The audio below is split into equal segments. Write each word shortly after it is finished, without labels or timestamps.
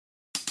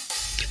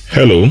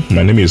Hello,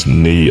 my name is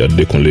Nei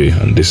Adekunle,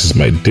 and this is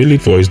my daily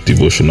voice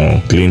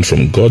devotional gleaned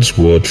from God's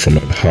word from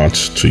my heart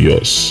to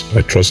yours.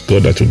 I trust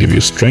God that will give you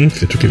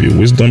strength, it will give you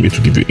wisdom, it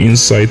will give you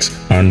insight,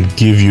 and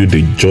give you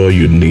the joy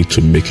you need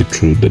to make it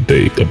through the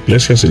day. God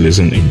bless you as you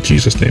listen in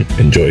Jesus' name.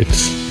 Enjoy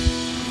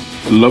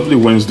it. Lovely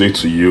Wednesday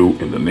to you.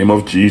 In the name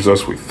of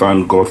Jesus, we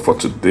thank God for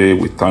today.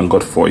 We thank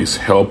God for His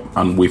help,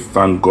 and we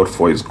thank God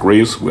for His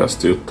grace. We are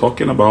still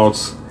talking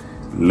about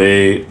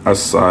lay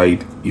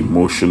aside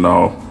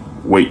emotional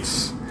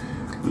weights.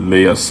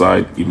 Lay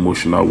aside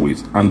emotional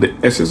weights. And the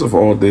essence of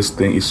all this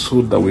thing is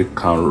so that we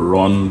can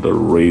run the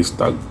race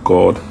that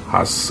God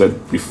has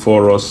set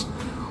before us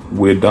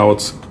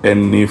without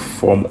any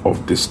form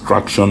of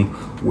distraction,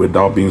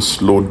 without being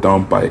slowed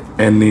down by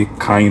any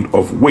kind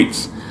of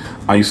weights.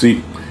 And you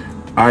see,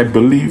 I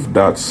believe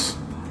that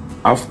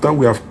after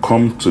we have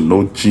come to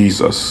know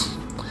Jesus,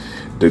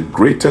 the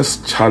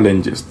greatest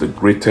challenges, the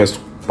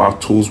greatest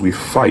battles we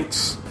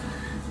fight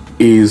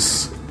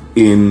is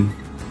in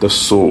the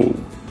soul.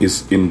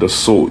 Is in the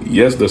soul.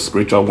 Yes, the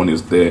spiritual one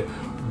is there,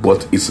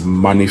 but it's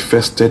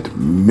manifested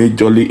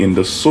majorly in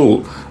the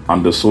soul,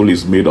 and the soul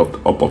is made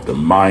up of the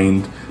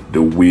mind,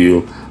 the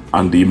will,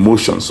 and the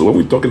emotions. So when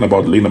we're talking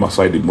about laying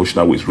aside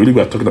emotional weights, really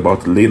we are talking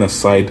about laying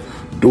aside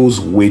those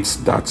weights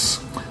that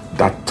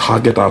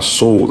target our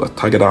soul, that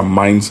target our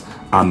minds,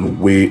 and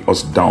weigh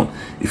us down.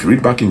 If you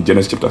read back in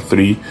Genesis chapter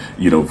 3,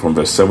 from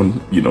verse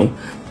 7,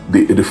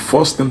 the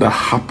first thing that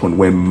happened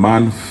when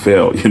man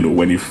fell,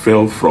 when he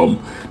fell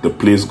from the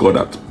place God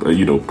had,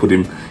 put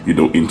him,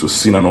 into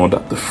sin and all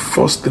that, the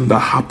first thing that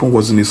happened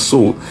was in his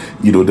soul.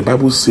 The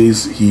Bible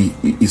says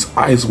his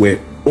eyes were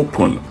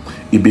open.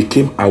 He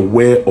became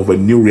aware of a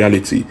new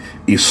reality.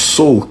 His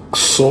soul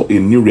saw a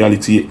new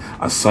reality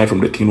aside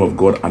from the kingdom of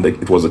God, and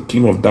it was a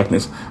kingdom of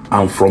darkness.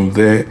 And from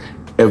there,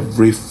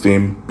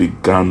 everything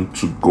began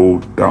to go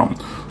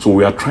down. So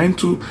we are trying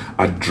to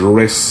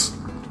address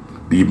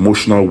the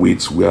emotional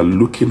weights. We are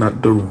looking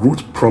at the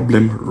root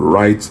problem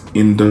right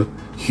in the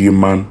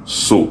human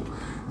soul.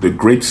 The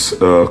great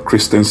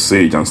Christian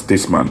sage and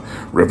statesman,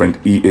 Reverend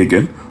E.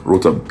 Hagen,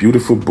 wrote a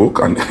beautiful book,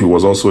 and it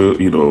was also,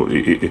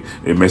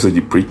 a message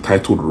he preached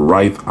titled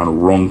Right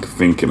and Wrong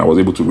Thinking. I was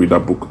able to read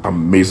that book,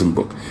 amazing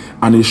book.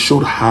 And it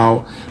showed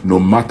how no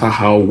matter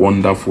how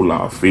wonderful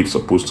our faith is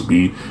supposed to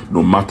be,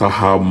 no matter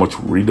how much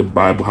we read the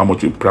Bible, how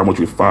much we pray, how much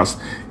we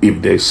fast,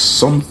 if there's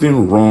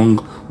something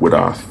wrong with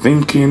our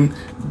thinking,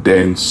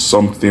 then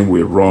something will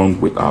be wrong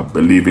with our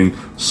believing,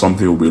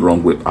 something will be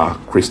wrong with our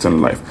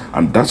Christian life.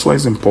 And that's why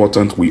it's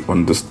important we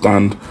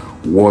understand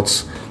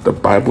what the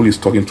Bible is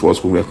talking to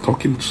us when we're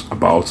talking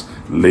about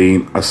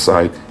laying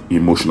aside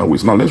emotional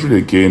weights. Now let's read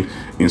it again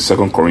in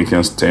 2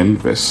 Corinthians 10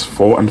 verse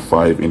 4 and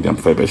 5 in the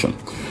Amplified Version.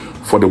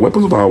 For the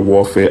weapons of our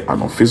warfare are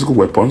not physical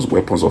weapons,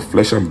 weapons of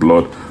flesh and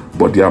blood,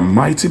 but they are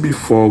mighty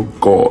before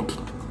God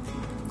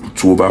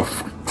to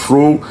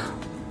overthrow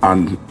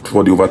and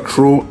for the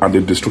overthrow and the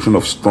destruction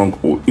of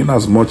strongholds,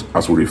 inasmuch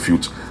as we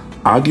refute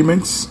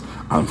arguments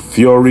and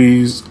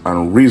theories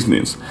and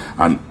reasonings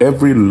and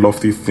every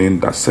lofty thing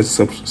that sets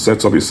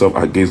up itself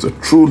against the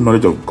true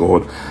knowledge of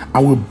God,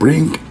 and will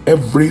bring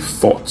every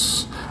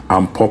thought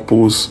and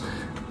purpose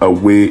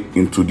away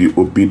into the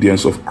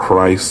obedience of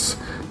Christ,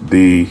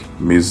 the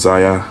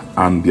Messiah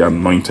and the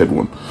Anointed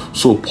One.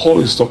 So Paul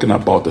is talking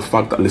about the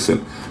fact that,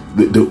 listen,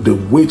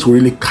 the way to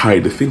really carry,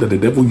 the thing that the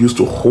devil used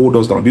to hold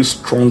us down, these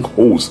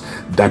strongholds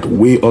that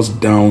weigh us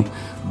down,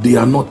 they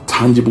are not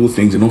tangible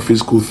things, they're not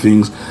physical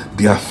things.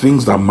 They are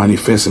things that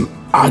manifest in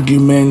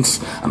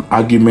arguments, and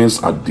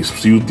arguments are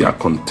disputes, they are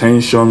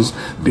contentions,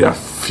 they are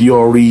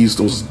theories,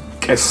 those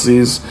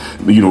guesses,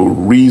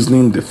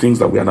 reasoning, the things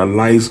that we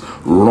analyze,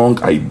 wrong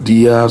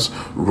ideas,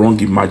 wrong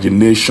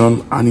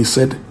imagination. And he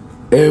said,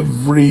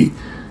 every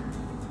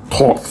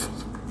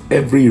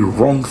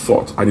wrong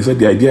thought. And he said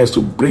the idea is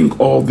to bring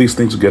all these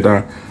things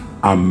together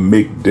and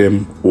make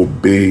them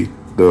obey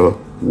the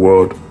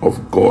word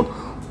of God.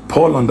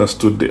 Paul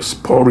understood this.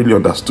 Paul really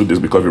understood this,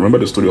 because remember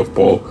the story of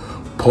Paul.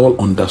 Paul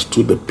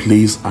understood the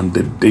place and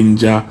the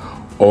danger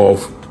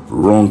of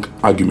wrong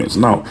arguments.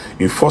 Now,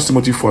 in 1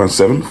 Timothy 4 and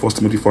 7,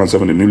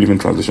 the New Living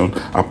Translation,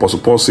 Apostle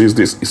Paul says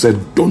this. He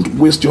said, don't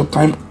waste your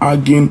time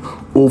arguing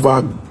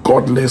over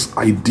godless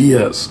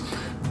ideas.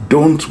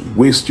 Don't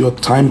waste your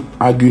time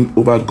arguing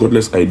over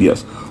godless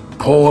ideas.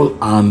 Paul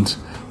and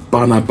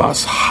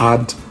Barnabas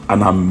had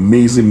an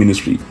amazing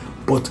ministry,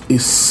 but a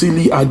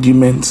silly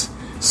argument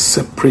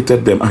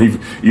separated them. And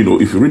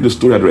if you read the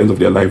story at the end of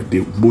their life, they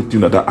both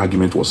knew that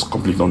argument was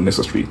completely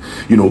unnecessary.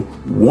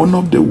 One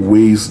of the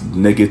ways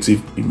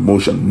negative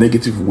emotion,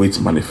 negative weights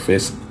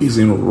manifest is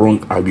in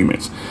wrong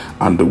arguments.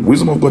 And the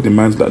wisdom of God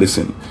demands that,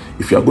 listen,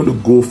 if you are going to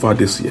go far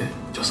this year,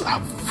 just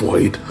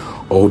avoid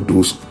all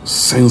those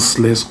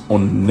senseless,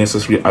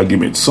 unnecessary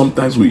arguments.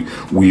 Sometimes we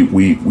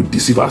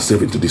deceive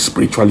ourselves into the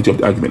spirituality of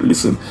the argument.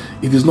 Listen,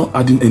 if it's not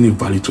adding any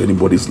value to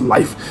anybody's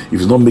life, if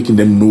it's not making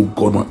them know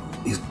God,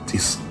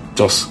 it's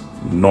just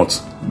not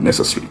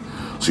necessary.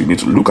 So you need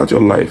to look at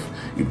your life.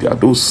 If there are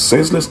those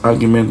senseless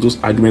arguments,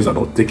 those arguments are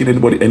not taking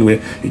anybody anywhere,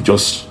 it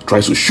just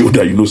tries to show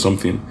that you know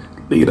something,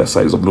 lay it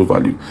aside, is of no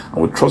value.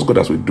 And we trust God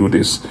as we do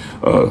this.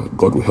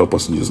 God will help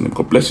us in Jesus' name.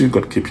 God bless you.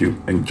 God keep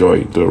you.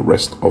 Enjoy the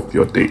rest of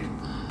your day.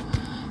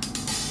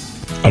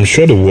 I'm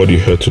sure the word you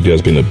heard today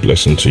has been a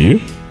blessing to you.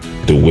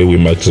 The way we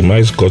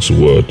maximize God's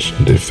word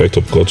and the effect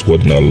of God's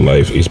word in our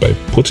life is by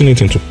putting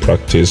it into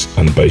practice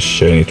and by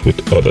sharing it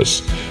with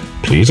others.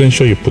 Please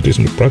ensure you put this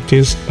into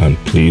practice and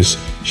please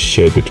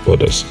share it with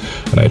others.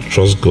 And I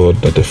trust God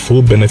that the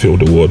full benefit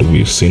of the word will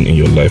be seen in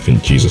your life in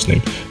Jesus'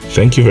 name.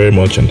 Thank you very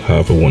much and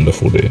have a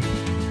wonderful day.